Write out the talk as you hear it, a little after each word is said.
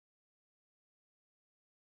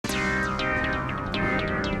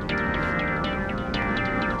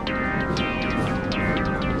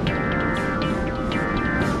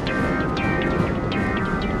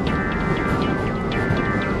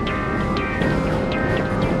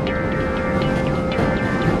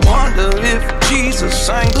Jesus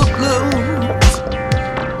sang the blues.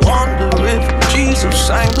 Wonder if Jesus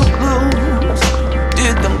sang the blues.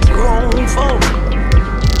 Did them grown folk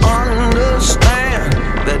understand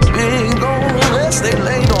that big old mess they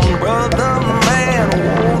laid on brother man?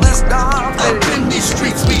 Oh, this dark day. Up in these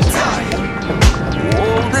streets we die.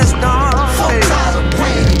 Oh, this dark day. So tired of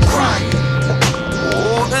praying and crying.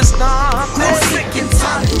 Oh, this dark day. I'm sick and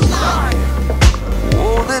tired of lying.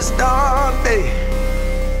 Oh, this dark day.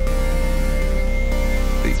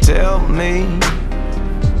 They tell me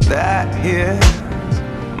that his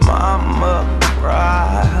mama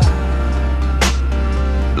cried.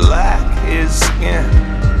 Black his skin,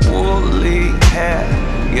 woolly hair,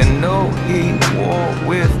 you know he wore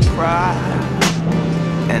with pride.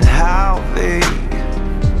 And how they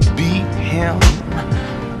beat him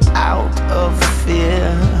out of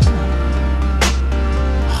fear,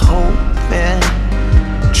 hoping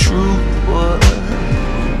truth would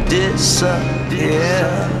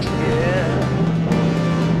disappear.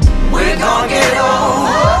 We're gonna get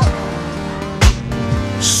over.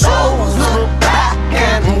 Souls look back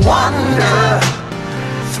and wonder.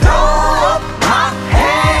 Throw up my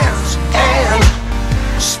hands and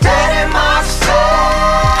steady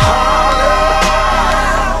myself harder.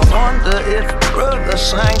 Wonder if brother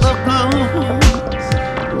sang the blues.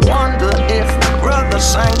 Wonder if brother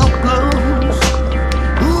sang the blues.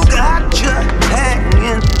 Who got you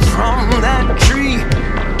hanging from that tree?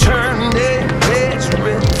 Turn their heads,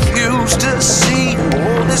 refuse to see.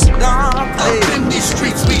 Oh, this dark day. Up in these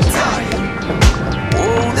streets we die.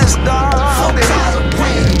 Oh, this dark So day. tired of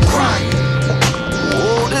praying and crying.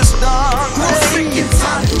 Oh, this dark I'm sick day. and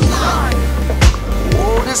tired of lying.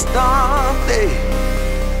 Oh, this dark day.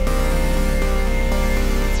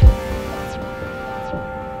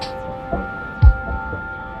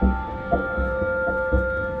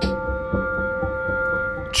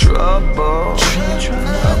 Trouble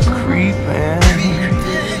creeping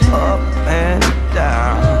up and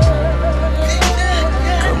down.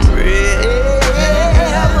 Come revolution,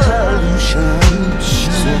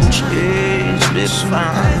 some change be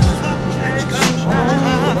found.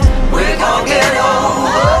 We're gonna get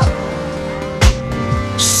over.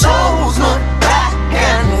 Souls look back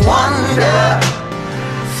and wonder.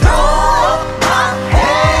 Throw up my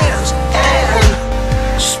hands and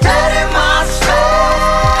steady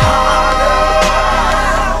myself harder.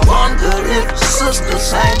 Wonder if sisters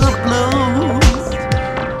sang the blues.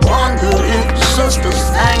 Wonder if sisters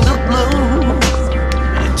sang the blues.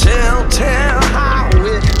 Tell how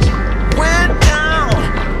it went down.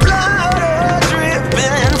 Blood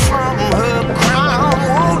dripping from her crown.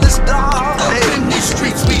 Oh, this dark Up day. in these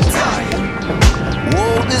streets we die.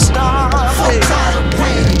 Oh, this dark So day. tired of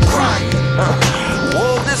praying and crying.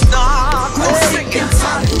 Oh, this dark I'm day. sick and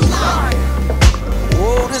tired of lying.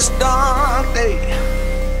 Oh, this dark day.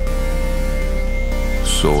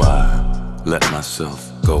 So I let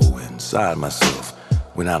myself go inside myself,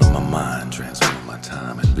 went out of my mind, transformed my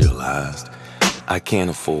time, and realized I can't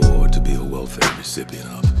afford to be a welfare recipient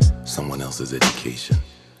of someone else's education,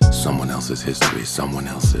 someone else's history, someone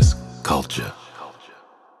else's culture.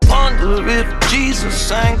 Wonder if Jesus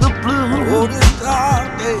sang the blues. Oh, this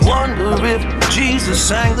dark day. Wonder if Jesus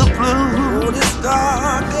sang the blues.